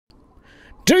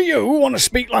Do you want to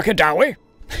speak like a Dowie?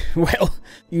 Well,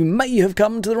 you may have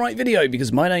come to the right video,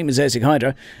 because my name is Ezig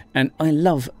Hydra and I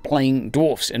love playing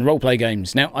dwarfs in roleplay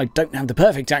games. Now, I don't have the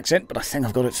perfect accent, but I think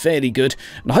I've got it fairly good,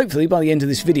 and hopefully by the end of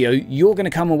this video you're going to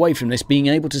come away from this being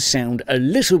able to sound a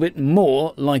little bit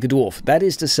more like a dwarf. That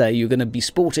is to say, you're going to be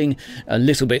sporting a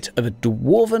little bit of a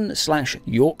Dwarven /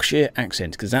 Yorkshire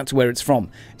accent, because that's where it's from.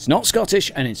 It's not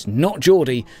Scottish and it's not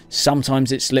Geordie.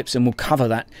 Sometimes it slips, and we'll cover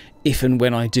that if and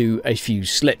when I do a few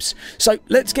slips. So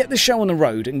let's get the show on the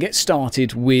road and get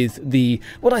started with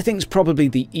what I think is probably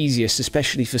the easiest,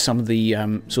 especially for some of the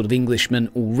sort of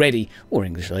Englishmen already, or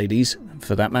English ladies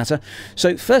for that matter.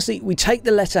 So firstly, we take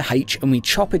the letter H and we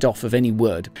chop it off of any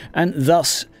word, and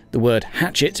thus the word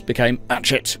hatchet became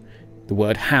hatchet, the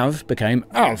word have became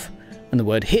have, and the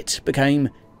word hit became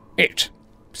it.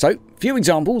 So, few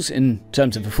examples in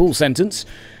terms of a full sentence.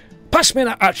 Pass me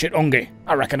that hatchet, Ungie.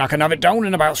 I reckon I can have it down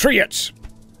in about 3 hits.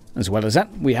 As well as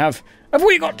that, we have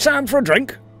we got time for a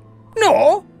drink?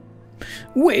 No.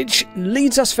 Which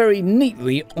leads us very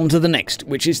neatly onto the next,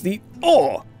 which is the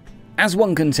or. As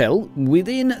one can tell,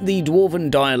 within the Dwarven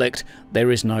dialect,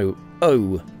 there is no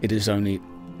O. It is only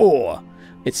or.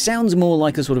 It sounds more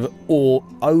like a sort of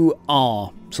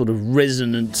O-R sort of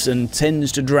resonance and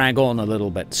tends to drag on a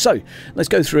little bit. So, let's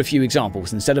go through a few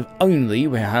examples. Instead of only,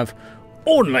 we have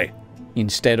only.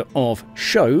 Instead of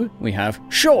show, we have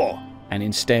shore. And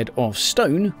instead of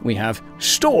stone, we have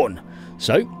stone.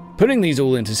 So, putting these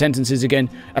all into sentences again.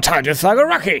 A tired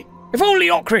thuggeraki. If only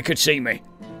Ochry could see me.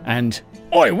 And,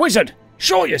 oi, wizard,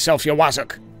 show yourself, you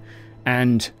wazzock.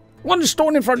 And, one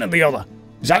stone in front of the other.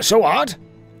 Is that so hard?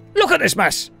 Look at this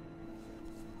mess.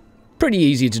 Pretty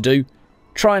easy to do.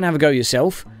 Try and have a go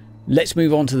yourself. Let's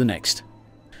move on to the next.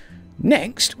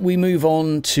 Next, we move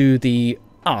on to the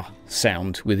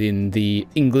sound within the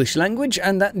English language,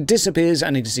 and that disappears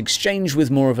and is exchanged with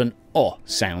more of an O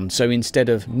sound. So instead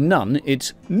of none,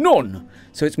 it's none.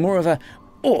 So it's more of a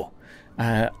O.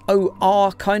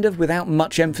 O-R kind of, without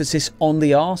much emphasis on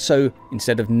the R. So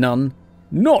instead of none,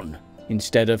 none.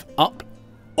 Instead of up,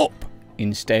 up.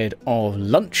 Instead of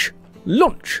lunch,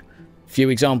 lunch. Few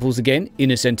examples again in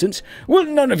a sentence. Will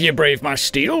none of you brave my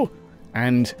steel?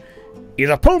 And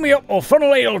either pull me up or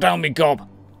funnel ale down me gob.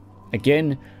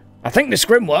 Again, I think the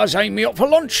Scrimwars aim me up for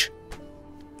lunch.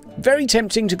 Very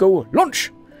tempting to go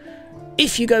lunch.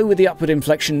 If you go with the upward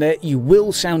inflection there, you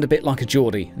will sound a bit like a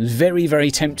Geordie. Very,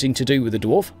 very tempting to do with a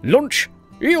dwarf. Lunch.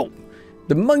 Ew.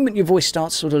 The moment your voice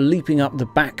starts sort of leaping up the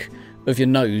back of your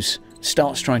nose,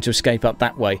 starts trying to escape up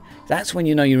that way, that's when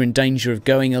you know you're in danger of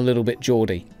going a little bit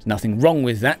Geordie. There's nothing wrong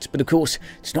with that, but of course,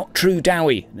 it's not true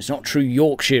Dowie, and it's not true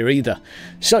Yorkshire either.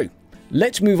 So,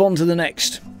 let's move on to the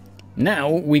next. Now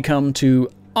we come to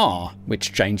R,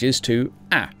 which changes to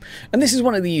A. And this is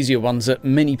one of the easier ones that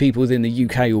many people within the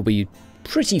UK will be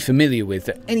pretty familiar with.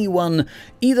 That anyone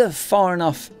either far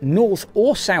enough north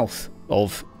or south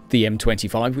of the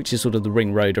M25, which is sort of the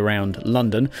ring road around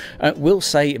London, will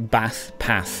say Bath,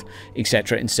 Path,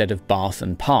 etc. instead of Bath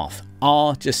and Path.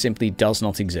 R just simply does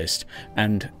not exist,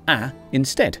 and A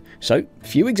instead. So,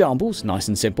 few examples, nice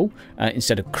and simple.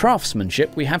 Instead of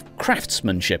craftsmanship, we have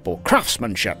craftsmanship or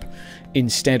craftsmanship.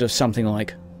 Instead of something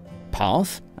like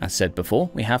path, as said before,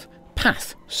 we have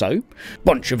path. So,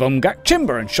 bunch of 'em got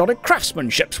timber and shot at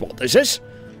craftsmanship's what this is.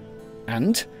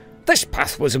 And this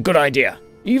path was a good idea,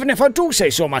 even if I do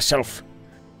say so myself.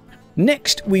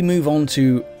 Next, we move on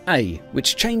to A,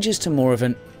 which changes to more of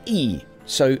an E.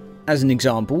 So, as an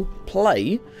example,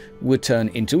 play would turn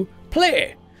into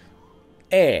play.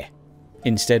 Air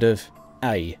instead of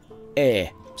A.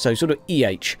 Air. So sort of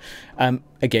EH.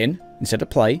 Again, instead of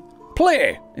play,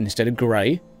 play. Instead of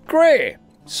grey, grey.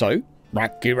 So,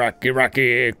 racky, racky,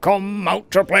 racky, come out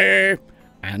to play.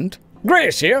 And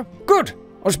Grey's here. Good.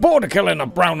 I was bored of killing the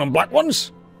brown and black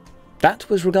ones. That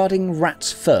was regarding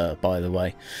rat's fur, by the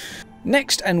way.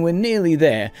 Next, and we're nearly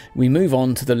there, we move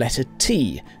on to the letter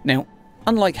T. Now,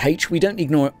 unlike H, we don't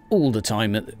ignore it all the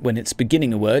time when it's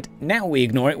beginning a word. Now we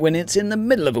ignore it when it's in the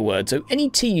middle of a word. So any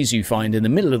T's you find in the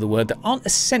middle of the word that aren't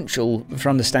essential for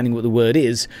understanding what the word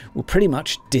is will pretty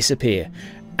much disappear.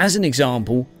 As an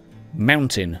example,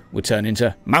 mountain would turn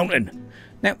into mountain.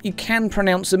 Now, you can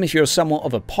pronounce them if you're somewhat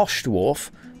of a posh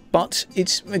dwarf, but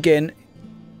it's, again,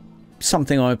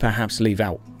 something I would perhaps leave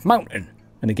out. Mountain.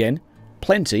 And again,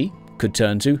 plenty could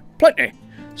turn to plenty.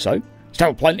 So,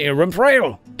 still plenty of room for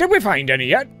ale. Did we find any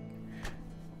yet?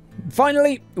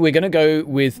 Finally, we're going to go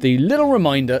with the little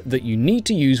reminder that you need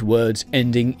to use words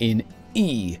ending in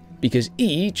E, because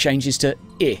E changes to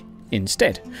I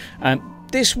instead.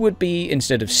 This would be,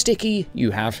 instead of sticky, you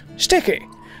have sticky.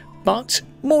 But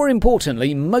more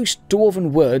importantly, most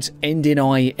Dwarven words end in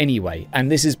I anyway,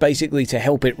 and this is basically to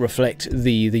help it reflect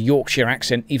the Yorkshire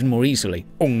accent even more easily.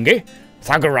 Ungi,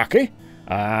 Thagaraki,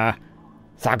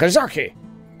 Thagazaki,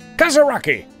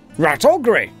 Kazaraki,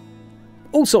 Ratogri.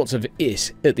 All sorts of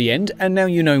is at the end, and now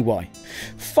you know why.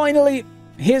 Finally,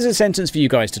 here's a sentence for you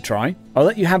guys to try. I'll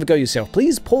let you have a go yourself.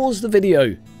 Please pause the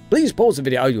video. Please pause the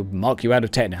video. I'll mark you out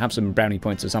of 10. Have some brownie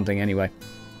points or something anyway.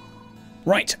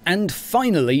 Right, and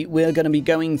finally, we're going to be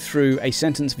going through a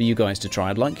sentence for you guys to try.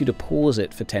 I'd like you to pause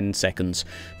it for 10 seconds.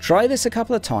 Try this a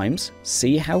couple of times,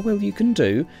 see how well you can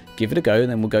do, give it a go, and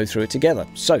then we'll go through it together.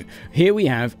 So, here we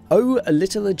have, oh, a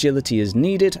little agility is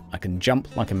needed, I can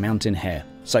jump like a mountain hare.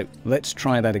 So, let's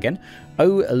try that again.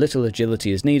 Oh, a little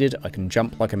agility is needed, I can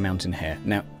jump like a mountain hare.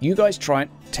 Now, you guys try it,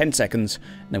 10 seconds,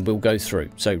 and then we'll go through.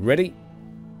 So, ready?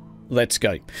 Let's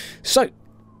go. So,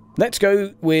 let's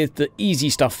go with the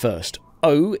easy stuff first.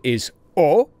 O is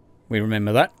or, we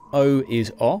remember that. O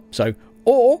is or, so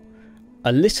or,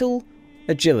 a little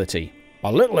agility.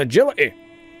 A little agility.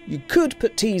 You could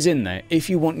put T's in there if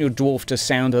you want your dwarf to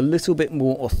sound a little bit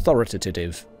more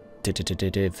authoritative.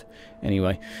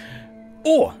 Anyway.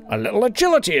 Or, a little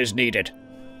agility is needed.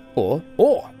 Or,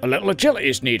 a little agility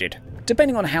is needed.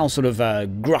 Depending on how sort of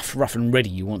gruff, rough and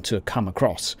ready you want to come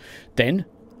across. Then,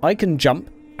 I can jump.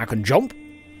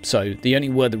 So the only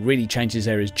word that really changes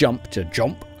there is jump to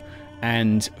jump.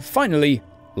 And finally,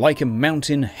 like a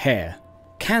mountain hare.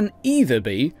 Can either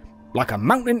be like a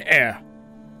mountain hare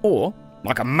or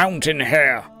like a mountain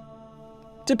hare.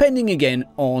 Depending again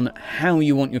on how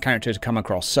you want your character to come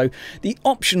across. So the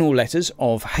optional letters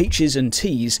of H's and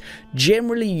T's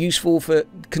generally useful for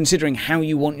considering how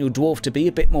you want your dwarf to be,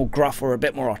 a bit more gruff or a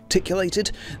bit more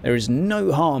articulated. There is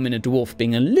no harm in a dwarf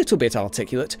being a little bit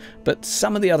articulate, but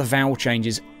some of the other vowel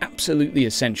changes absolutely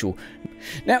essential.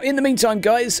 Now, in the meantime,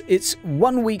 guys, it's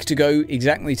 1 week to go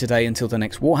exactly today until the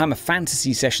next Warhammer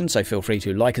Fantasy session, so feel free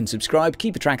to like and subscribe,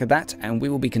 keep a track of that, and we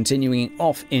will be continuing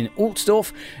off in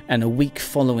Altdorf, and a week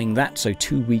following that, so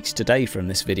 2 weeks today from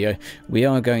this video, we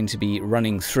are going to be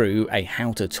running through a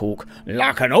how to talk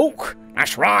like an orc.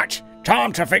 That's right,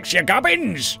 time to fix your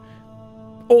gubbins.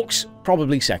 Orcs,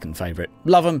 probably second favourite.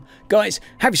 Love them. Guys,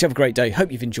 have yourself a great day.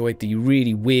 Hope you've enjoyed the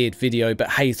really weird video, but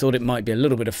hey, thought it might be a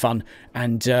little bit of fun.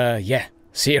 And yeah,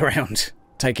 see you around.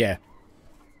 Take care.